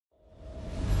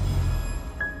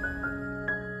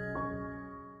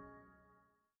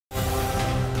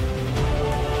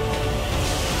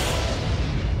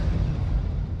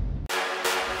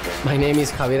My name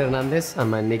is Javier Hernandez and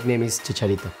my nickname is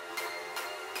Chicharito.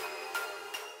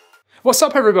 What's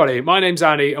up everybody, my name's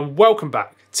Andy and welcome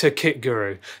back to Kit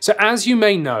Guru. So as you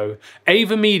may know,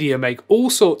 AVerMedia make all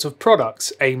sorts of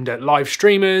products aimed at live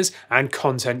streamers and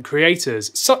content creators,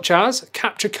 such as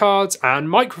capture cards and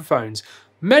microphones,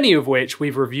 many of which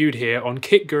we've reviewed here on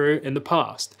Kit Guru in the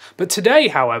past. But today,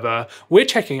 however, we're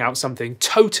checking out something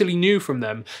totally new from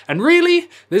them, and really,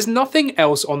 there's nothing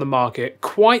else on the market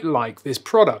quite like this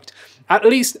product. At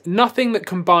least nothing that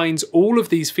combines all of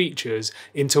these features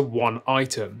into one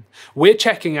item. We're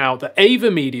checking out the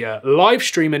AVerMedia Live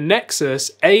Streamer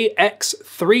NEXUS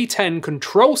AX310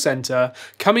 Control Center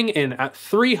coming in at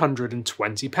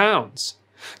 £320.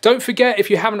 Don't forget, if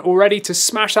you haven't already, to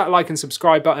smash that like and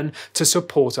subscribe button to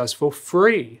support us for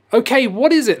free. Okay,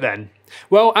 what is it then?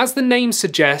 Well, as the name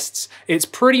suggests, it's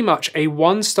pretty much a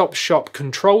one-stop shop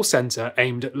control center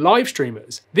aimed at live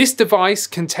streamers. This device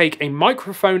can take a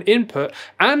microphone input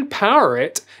and power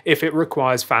it if it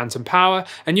requires phantom power,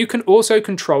 and you can also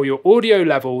control your audio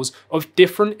levels of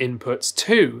different inputs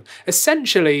too.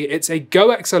 Essentially, it's a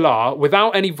Go XLR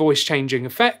without any voice changing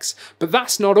effects, but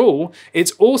that's not all.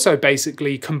 It's also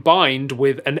basically combined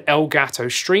with an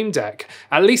Elgato Stream Deck.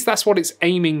 At least that's what it's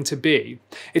aiming to be.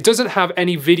 It doesn't have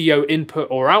any video input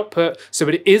or output, so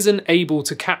it isn't able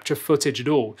to capture footage at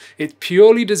all. It's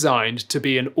purely designed to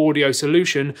be an audio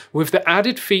solution with the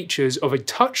added features of a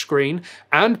touchscreen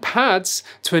and pads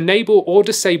to enable or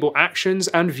disable actions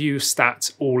and view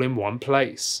stats all in one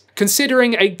place.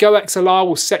 Considering a Go XLR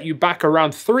will set you back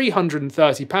around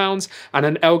 £330 and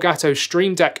an Elgato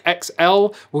Stream Deck XL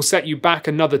will set you back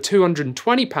another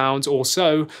 £220 or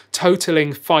so,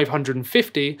 totaling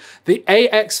 £550, the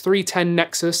AX310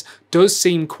 NEXUS does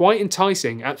seem quite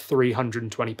enticing at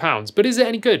 £320. But is it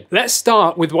any good? Let's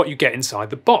start with what you get inside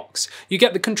the box. You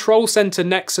get the Control Center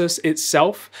NEXUS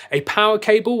itself, a power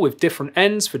cable with different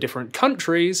ends for different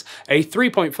countries, a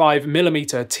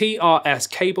 3.5mm TRS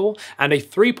cable, and a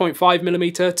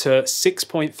 3.5mm to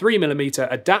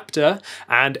 6.3mm adapter,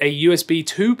 and a USB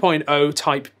 2.0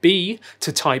 Type B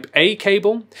to Type A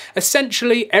cable.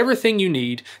 Essentially everything you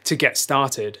need to get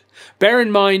started. Bear in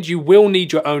mind you will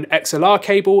need your own XLR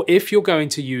cable if you're going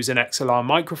to use an XLR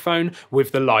microphone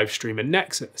with the live streamer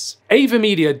NEXUS.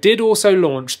 AVerMedia did also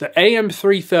launch the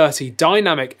AM330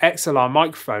 dynamic XLR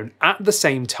microphone at the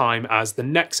same time as the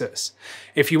NEXUS.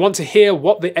 If you want to hear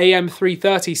what the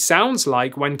AM330 sounds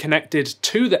like when connected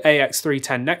to the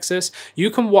AX310 NEXUS, you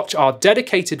can watch our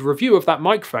dedicated review of that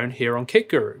microphone here on Kit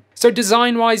Guru. So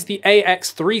design-wise, the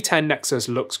AX310 NEXUS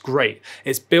looks great.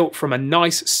 It's built from a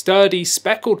nice, sturdy,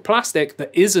 speckled plastic that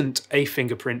isn't a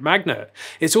fingerprint magnet.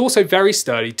 It's also very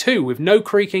sturdy too, with no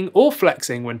creaking or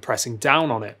flexing when pressing down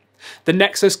on it. The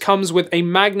NEXUS comes with a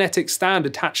magnetic stand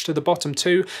attached to the bottom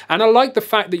too, and I like the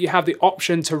fact that you have the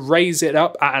option to raise it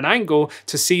up at an angle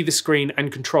to see the screen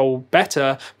and control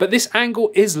better, but this angle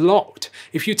is locked.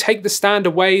 If you take the stand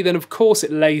away, then of course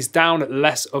it lays down at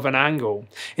less of an angle.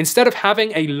 Instead of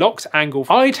having a locked angle,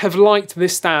 I'd have liked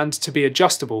this stand to be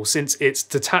adjustable since it's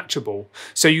detachable.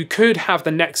 So you could have the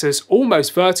NEXUS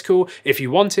almost vertical if you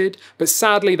wanted, but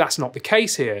sadly that's not the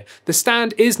case here. The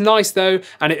stand is nice though,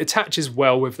 and it attaches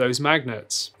well with those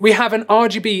magnets. We have an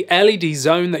RGB LED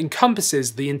zone that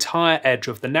encompasses the entire edge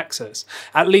of the NEXUS,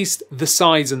 at least the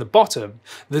sides and the bottom.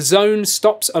 The zone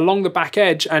stops along the back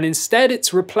edge and instead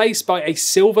it's replaced by a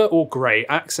silver or grey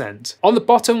accent. On the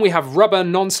bottom we have rubber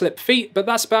non-slip feet, but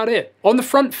that's about it. On the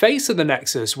front face of the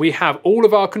NEXUS we have all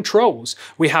of our controls.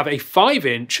 We have a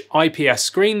 5-inch IPS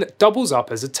screen that doubles up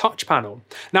as a touch panel.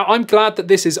 Now I'm glad that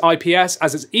this is IPS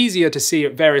as it's easier to see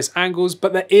at various angles,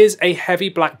 but there is a heavy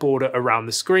black border around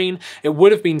the screen. It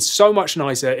would have been so much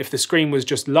nicer if the screen was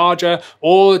just larger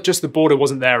or just the border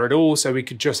wasn't there at all so we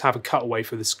could just have a cutaway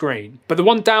for the screen. But the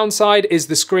one downside is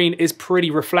the screen is pretty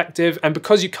reflective, and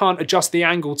because you can't adjust the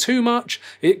angle too much,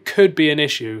 it could be an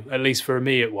issue, at least for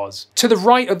me it was. To the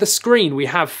right of the screen we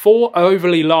have 4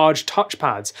 overly large touch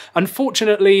pads.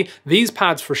 Unfortunately, these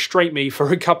pads frustrate me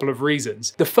for a couple of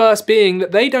reasons. The first being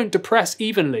that they don't depress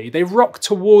evenly, they rock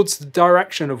towards the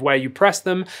direction of where you press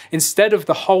them instead of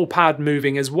the whole pad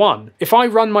moving as one. If I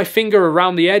run my finger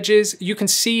around the edges, you can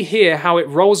see here how it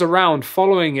rolls around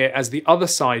following it as the other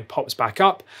side pops back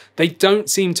up. They don't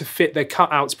seem to fit their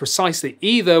cutouts precisely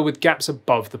either, with gaps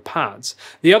above the pads.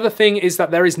 The other thing is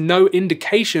that there is no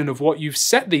indication of what you've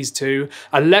set these to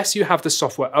unless you have the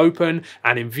software open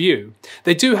and in view.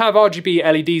 They do have RGB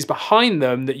LEDs behind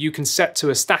them that you can set to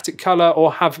a static color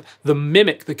or have them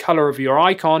mimic the color of your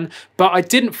icon, but I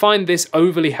didn't find this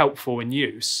overly helpful in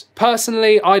use.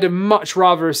 Personally, I'd have much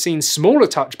rather rather have seen smaller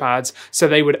touchpads so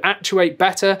they would actuate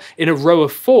better in a row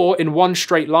of 4 in one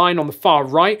straight line on the far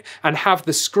right and have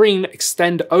the screen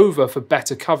extend over for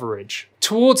better coverage.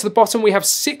 Towards the bottom, we have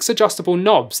 6 adjustable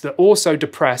knobs that also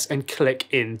depress and click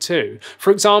in too.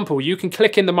 For example, you can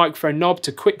click in the microphone knob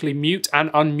to quickly mute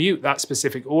and unmute that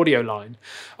specific audio line.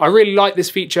 I really like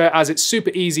this feature as it's super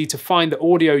easy to find the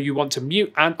audio you want to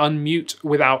mute and unmute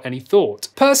without any thought.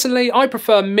 Personally, I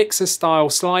prefer mixer style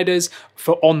sliders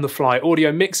for on-the-fly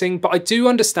audio mixing, but I do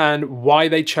understand why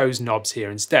they chose knobs here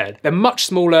instead. They're much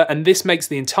smaller, and this makes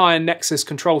the entire Nexus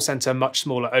control center much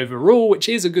smaller overall, which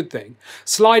is a good thing.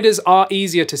 Sliders are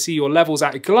easier to see your levels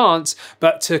at a glance,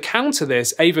 but to counter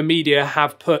this, AVerMedia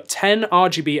have put 10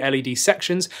 RGB LED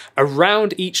sections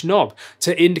around each knob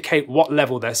to indicate what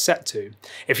level they're set to.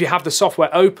 If you have the software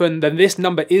open, then this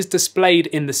number is displayed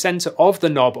in the center of the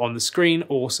knob on the screen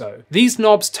also. These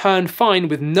knobs turn fine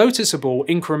with noticeable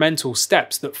incremental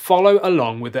steps that follow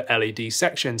along with the LED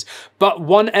sections, but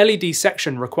one LED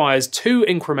section requires 2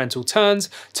 incremental turns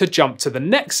to jump to the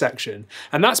next section,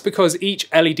 and that's because each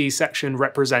LED section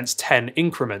represents 10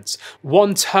 increments.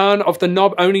 One turn of the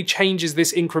knob only changes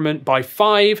this increment by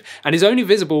 5 and is only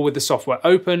visible with the software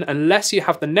open unless you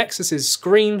have the Nexus's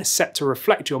screen set to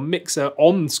reflect your mixer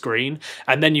on screen,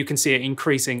 and then you can see it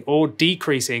increasing or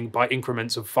decreasing by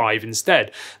increments of 5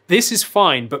 instead. This is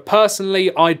fine, but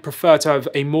personally I'd prefer to have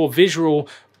a more visual,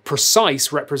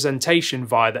 precise representation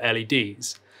via the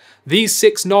LEDs. These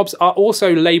 6 knobs are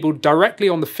also labelled directly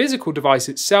on the physical device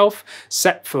itself,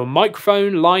 set for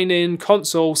microphone, line-in,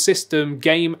 console, system,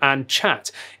 game, and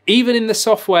chat. Even in the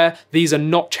software, these are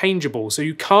not changeable, so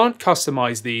you can't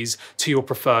customize these to your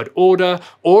preferred order,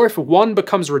 or if one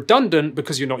becomes redundant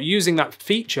because you're not using that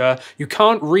feature, you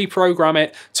can't reprogram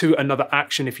it to another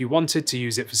action if you wanted to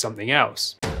use it for something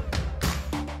else.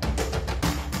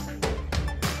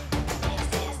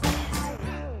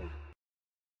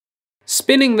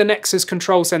 Spinning the Nexus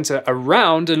control center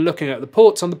around and looking at the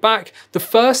ports on the back, the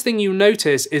first thing you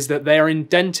notice is that they are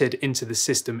indented into the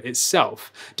system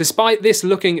itself. Despite this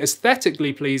looking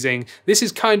aesthetically pleasing, this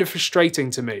is kind of frustrating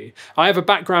to me. I have a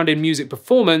background in music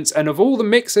performance, and of all the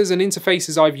mixers and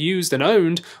interfaces I've used and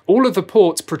owned, all of the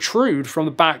ports protrude from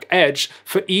the back edge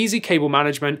for easy cable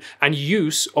management and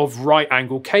use of right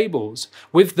angle cables.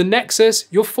 With the Nexus,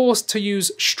 you're forced to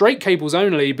use straight cables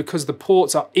only because the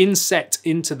ports are inset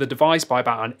into the device by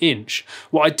about an inch.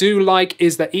 What I do like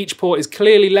is that each port is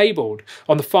clearly labelled.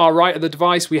 On the far right of the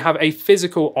device we have a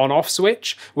physical on-off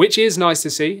switch, which is nice to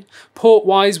see.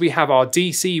 Port-wise we have our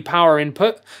DC power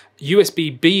input,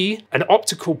 USB-B, an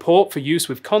optical port for use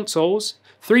with consoles,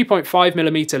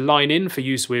 3.5mm line-in for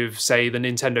use with, say, the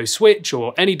Nintendo Switch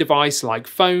or any device like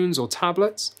phones or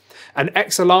tablets, an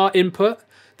XLR input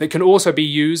that can also be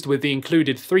used with the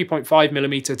included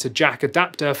 3.5mm to jack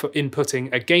adapter for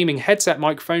inputting a gaming headset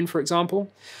microphone, for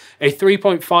example, a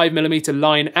 3.5mm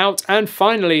line out, and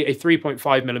finally a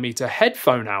 3.5mm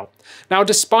headphone out. Now,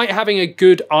 despite having a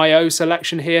good I/O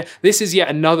selection here, this is yet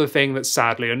another thing that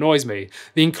sadly annoys me.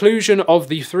 The inclusion of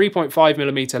the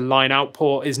 3.5mm line out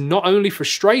port is not only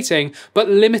frustrating, but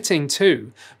limiting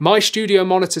too. My studio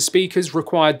monitor speakers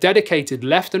require dedicated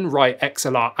left and right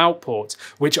XLR out ports,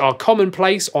 which are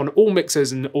commonplace on all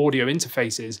mixers and audio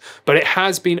interfaces, but it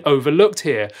has been overlooked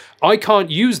here. I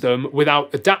can't use them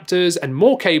without adapters and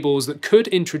more cables that could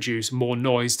introduce more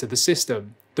noise to the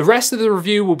system. The rest of the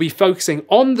review will be focusing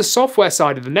on the software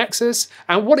side of the Nexus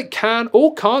and what it can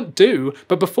or can't do,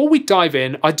 but before we dive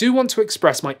in, I do want to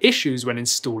express my issues when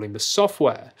installing the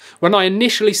software. When I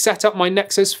initially set up my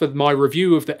Nexus for my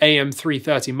review of the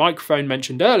AM330 microphone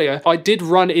mentioned earlier, I did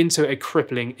run into a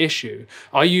crippling issue.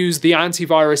 I used the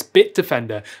antivirus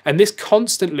Bitdefender, and this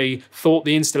constantly thought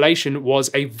the installation was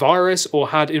a virus or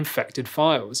had infected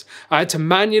files. I had to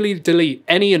manually delete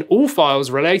any and all files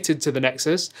related to the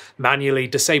Nexus, manually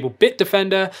disable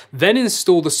Bitdefender, then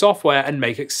install the software and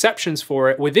make exceptions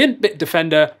for it within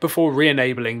Bitdefender before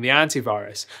re-enabling the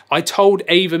antivirus. I told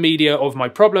AVerMedia of my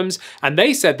problems, and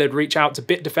they said they'd reach out to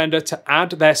Bitdefender to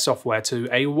add their software to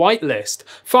a whitelist.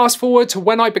 Fast forward to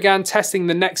when I began testing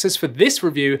the Nexus for this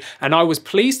review, and I was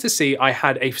pleased to see I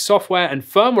had a software and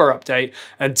firmware update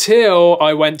until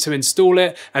I went to install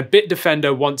it, and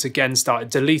Bitdefender once again started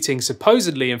deleting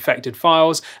supposedly infected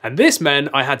files, and this meant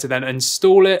I had to then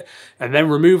install it and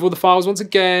then remove all the files once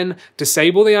again,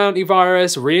 disable the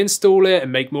antivirus, reinstall it,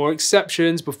 and make more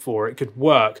exceptions before it could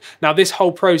work. Now, this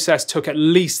whole process took at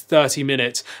least 30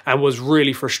 minutes and was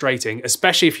really frustrating,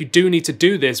 especially if you do need to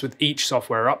do this with each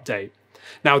software update.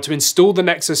 Now, to install the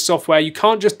Nexus software, you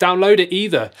can't just download it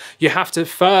either. You have to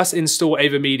first install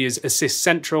AVerMedia's Assist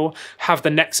Central, have the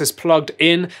Nexus plugged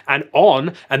in and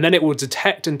on, and then it will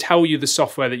detect and tell you the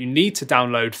software that you need to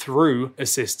download through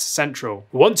Assist Central.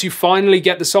 Once you finally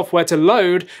get the software to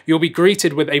load, you'll be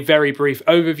greeted with a very brief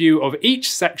overview of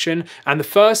each section, and the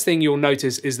first thing you'll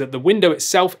notice is that the window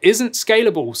itself isn't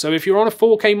scalable, so if you're on a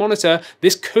 4K monitor,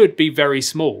 this could be very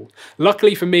small.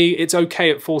 Luckily for me, it's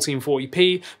okay at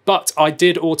 1440p, but I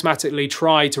did automatically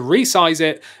try to resize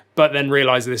it, but then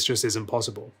realize this just isn't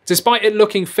possible. Despite it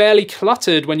looking fairly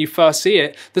cluttered when you first see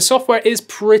it, the software is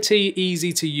pretty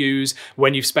easy to use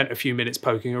when you've spent a few minutes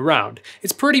poking around.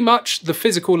 It's pretty much the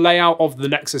physical layout of the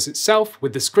Nexus itself,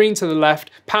 with the screen to the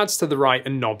left, pads to the right,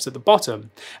 and knobs at the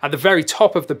bottom. At the very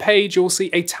top of the page, you'll see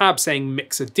a tab saying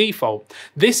Mixer Default.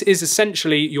 This is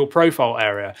essentially your profile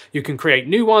area. You can create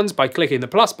new ones by clicking the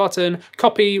plus button,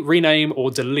 copy, rename,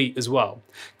 or delete as well.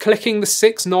 Clicking the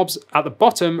 6 knobs at the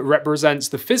bottom represents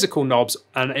the physical knobs,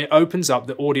 and it opens up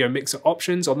the audio mixer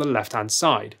options on the left hand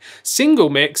side. Single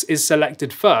mix is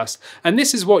selected first, and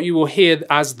this is what you will hear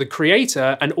as the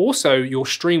creator, and also your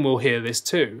stream will hear this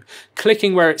too.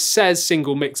 Clicking where it says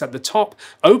single mix at the top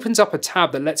opens up a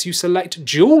tab that lets you select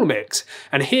dual mix,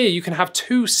 and here you can have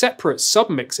 2 separate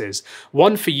submixes,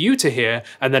 one for you to hear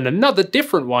and then another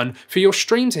different one for your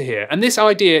stream to hear. And this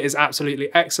idea is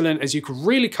absolutely excellent, as you can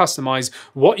really customize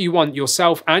what you want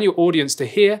yourself and your audience to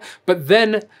hear. But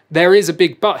then there is a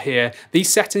big but here: these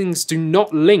settings do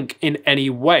not link in any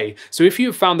way. So if you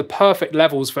have found the perfect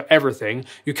levels for everything,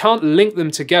 you can't link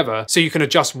them together so you can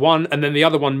adjust one and then the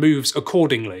other one moves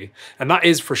accordingly, and that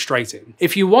is frustrating.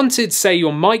 If you wanted, say,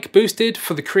 your mic boosted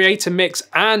for the creator mix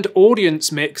and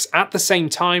audience mix at the same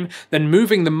time, then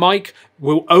moving the mic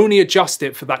will only adjust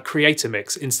it for that creator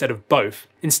mix instead of both.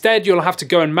 Instead, you'll have to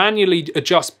go and manually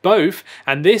adjust both,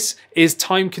 and this is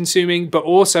time consuming, but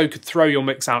also could throw your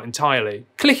mix out entirely.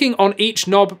 Clicking on each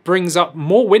knob brings up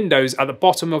more windows at the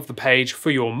bottom of the page for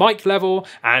your mic level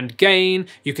and gain.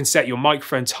 You can set your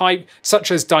microphone type, such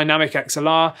as dynamic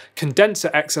XLR, condenser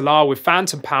XLR with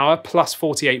phantom power plus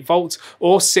 48 volts,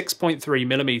 or 6.3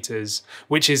 millimeters,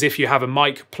 which is if you have a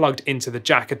mic plugged into the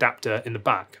jack adapter in the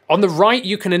back. On the right,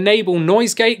 you can enable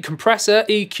noise gate, compressor,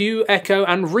 EQ, echo,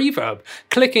 and reverb.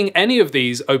 Clicking any of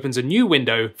these opens a new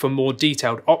window for more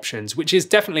detailed options, which is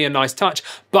definitely a nice touch,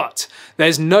 but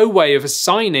there's no way of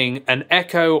assigning an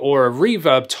echo or a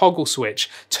reverb toggle switch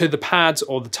to the pads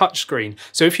or the touchscreen.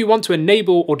 So if you want to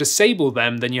enable or disable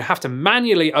them, then you have to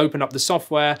manually open up the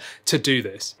software to do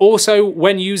this. Also,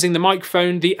 when using the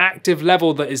microphone, the active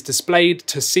level that is displayed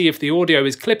to see if the audio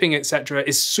is clipping, etc.,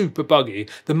 is super buggy.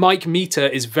 The mic meter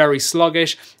is very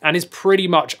sluggish and is pretty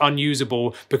much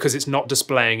unusable because it's not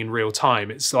displaying in real time.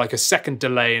 It's like a second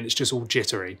delay and it's just all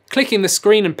jittery. Clicking the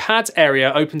screen and pads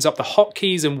area opens up the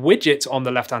hotkeys and widgets on the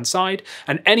left hand side,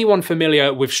 and anyone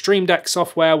familiar with Stream Deck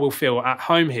software will feel at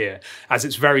home here, as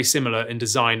it's very similar in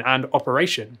design and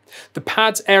operation. The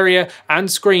pads area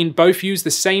and screen both use the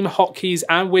same hotkeys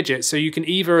and widgets, so you can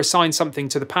either assign something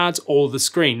to the pads or the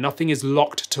screen. Nothing is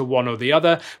locked to one or the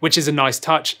other, which is a nice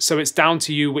touch, so it's down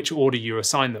to you which order you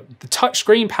assign them. The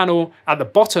touchscreen panel at the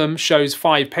bottom shows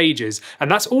 5 pages,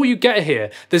 and that's all you get here.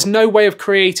 There's no way of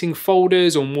creating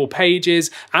folders or more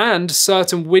pages, and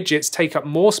certain widgets take up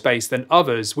more space than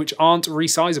others, which aren't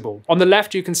resizable. On the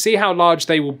left, you can see how large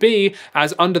they will be,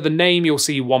 as under the name you'll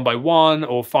see 1x1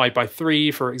 or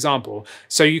 5x3, for example.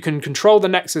 So you can control the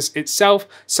Nexus itself,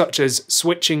 such as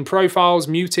switching profiles,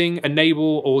 muting,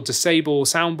 enable or disable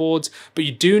soundboards, but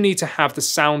you do need to have the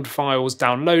sound files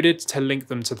downloaded to link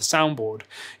them to the soundboard.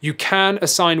 You can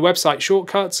assign website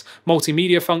shortcuts,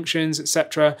 multimedia functions,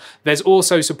 etc. There's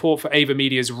also support for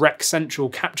AVerMedia's Rec Central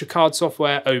capture card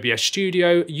software, OBS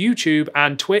Studio, YouTube,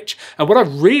 and Twitch. And what I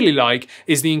really like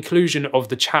is the inclusion of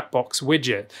the chat box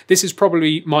widget. This is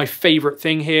probably my favorite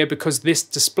thing here, because this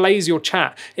displays your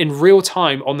chat in real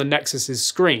time on the Nexus's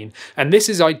screen. And this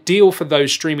is ideal for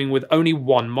those streaming with only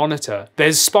one monitor.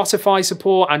 There's Spotify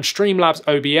support and Streamlabs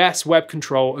OBS web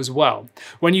control as well.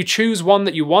 When you choose one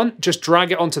that you want, just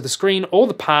drag it onto the screen or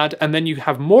the pad, and then you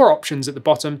have more options at the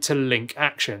bottom to link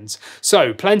actions.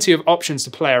 So plenty of options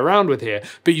to play around with here,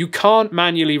 but you can't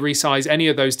manually resize any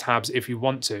of those tabs if you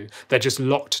want to. They're just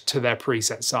locked to their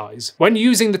preset size. When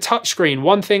using the touchscreen,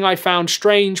 one thing I found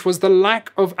strange was the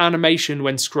lack of animation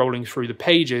when scrolling through the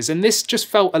pages, and this just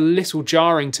felt a little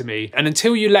jarring to me. And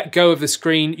until you let go of the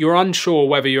screen, you're unsure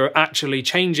whether you're actually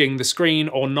changing the screen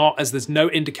or not, as there's no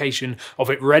indication of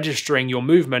it registering your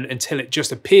movement until it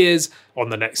just appears on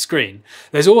the next screen.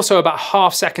 There's also about a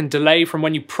half-second delay from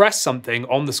when you press something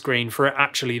on the screen for it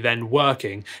actually then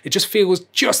working. It just feels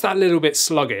just that little bit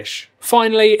sluggish.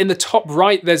 Finally, in the top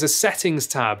right, there's a settings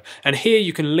tab, and here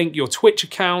you can link your Twitch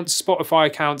accounts, Spotify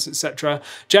accounts, etc.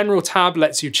 General tab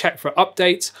lets you check for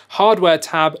updates. Hardware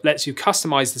tab lets you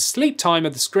customize the sleep time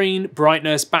of the screen,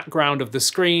 brightness, background of the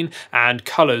screen, and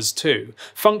colors too.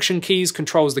 Function keys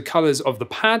controls the colors of the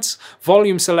pads.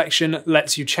 Volume selection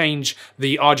lets you change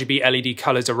the RGB LED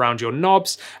colors around your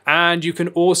knobs, and you can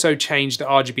also change the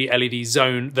RGB LED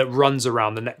zone that runs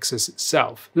around the Nexus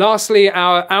itself. Lastly,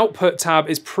 our output tab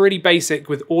is pretty basic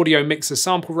with audio mixer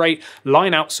sample rate,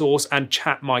 line out source, and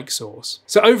chat mic source.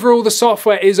 So overall, the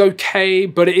software is okay,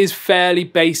 but it is fairly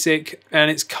basic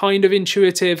and it's kind of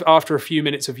intuitive after a few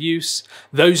minutes of use.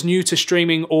 Those new to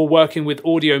streaming or working with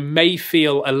audio may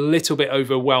feel a little bit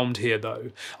overwhelmed here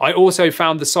though. I also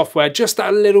found the software just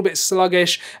a little bit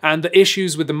sluggish, and the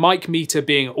issues with the mic meter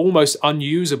being almost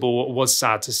unusable was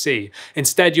sad to see.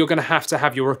 Instead, you're going to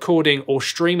have your recording or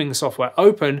streaming software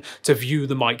open to view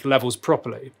the mic levels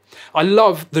properly. I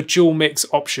love the dual mix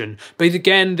option, but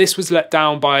again, this was let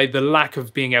down by the lack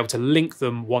of being able to link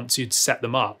them once you'd set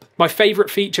them up. My favorite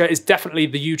feature is definitely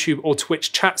the YouTube or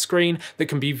Twitch chat screen that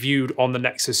can be viewed on the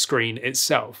Nexus screen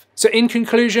itself. So in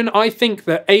conclusion, I think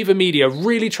that AVerMedia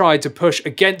really tried to push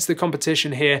against the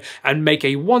competition here and make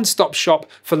a one-stop shop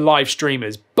for live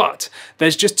streamers, but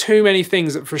there's just too many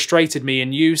things that frustrated me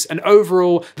in use, and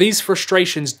overall, these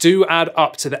frustrations do add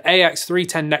up to the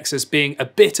AX310 Nexus being a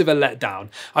bit of a letdown.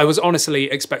 I was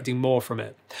honestly expecting more from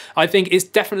it. I think it's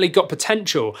definitely got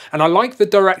potential, and I like the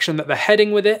direction that they're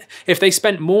heading with it. If they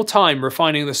spent more time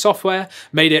refining the software,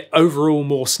 made it overall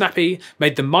more snappy,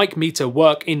 made the mic meter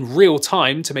work in real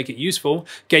time to make it useful,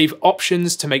 gave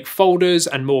options to make folders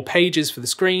and more pages for the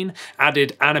screen,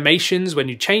 added animations when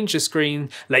you change the screen,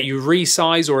 let you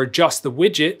resize or adjust the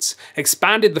widgets,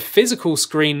 expanded the physical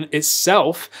screen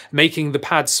itself, making the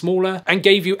pad smaller, and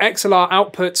gave you XLR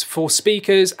outputs for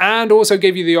speakers, and also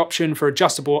gave you the option for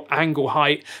adjustable angle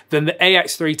height, then the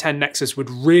AX310 Nexus would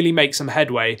really make some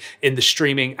headway in the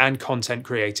streaming and content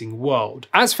creating world.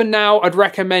 As for now, I'd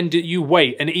recommend that you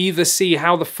wait and either see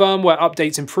how the firmware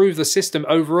updates improve the system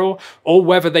overall, or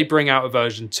whether they bring out a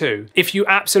version 2. If you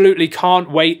absolutely can't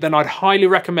wait, then I'd highly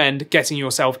recommend getting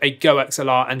yourself a Go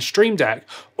XLR and Stream Deck,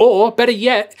 or better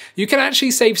yet, you can actually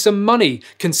save some money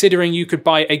considering you could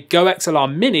buy a Go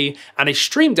XLR Mini and a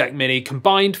Stream Deck Mini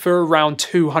combined for around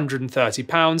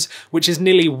 £230, which is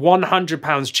nearly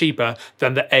 £100 cheaper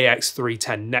than the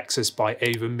AX310 Nexus by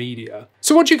AVerMedia.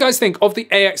 So what do you guys think of the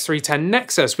AX310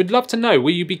 Nexus? We'd love to know. Will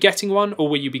you be getting one, or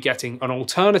will you be getting an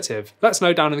alternative? Let us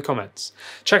know down in the comments.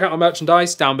 Check out our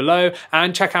merchandise down below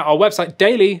and check out our website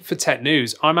daily for tech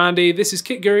news. I'm Andy, this is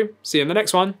KitGuru. See you in the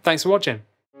next one. Thanks for watching.